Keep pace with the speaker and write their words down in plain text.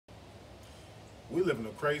We live in a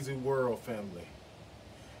crazy world, family.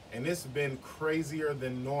 And it's been crazier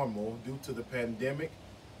than normal due to the pandemic,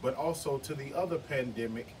 but also to the other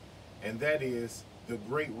pandemic, and that is the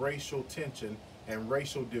great racial tension and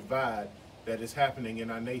racial divide that is happening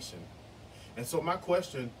in our nation. And so my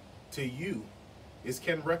question to you is,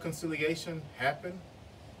 can reconciliation happen?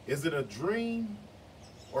 Is it a dream,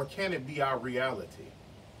 or can it be our reality?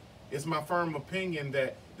 It's my firm opinion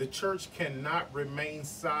that the church cannot remain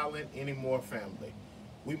silent anymore, family.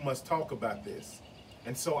 We must talk about this.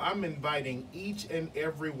 And so I'm inviting each and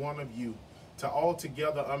every one of you to All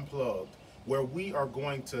Together Unplugged, where we are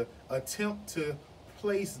going to attempt to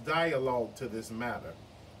place dialogue to this matter.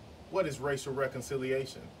 What is racial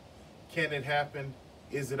reconciliation? Can it happen?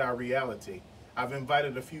 Is it our reality? I've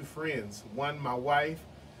invited a few friends, one, my wife,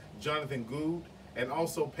 Jonathan Good, and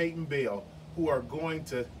also Peyton Bell, who are going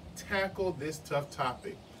to tackle this tough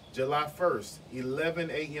topic. July 1st,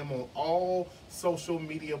 11 a.m. on all social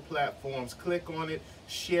media platforms. Click on it,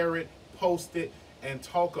 share it, post it, and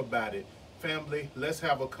talk about it. Family, let's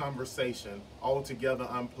have a conversation. All Together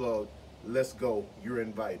Unplugged. Let's go. You're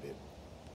invited.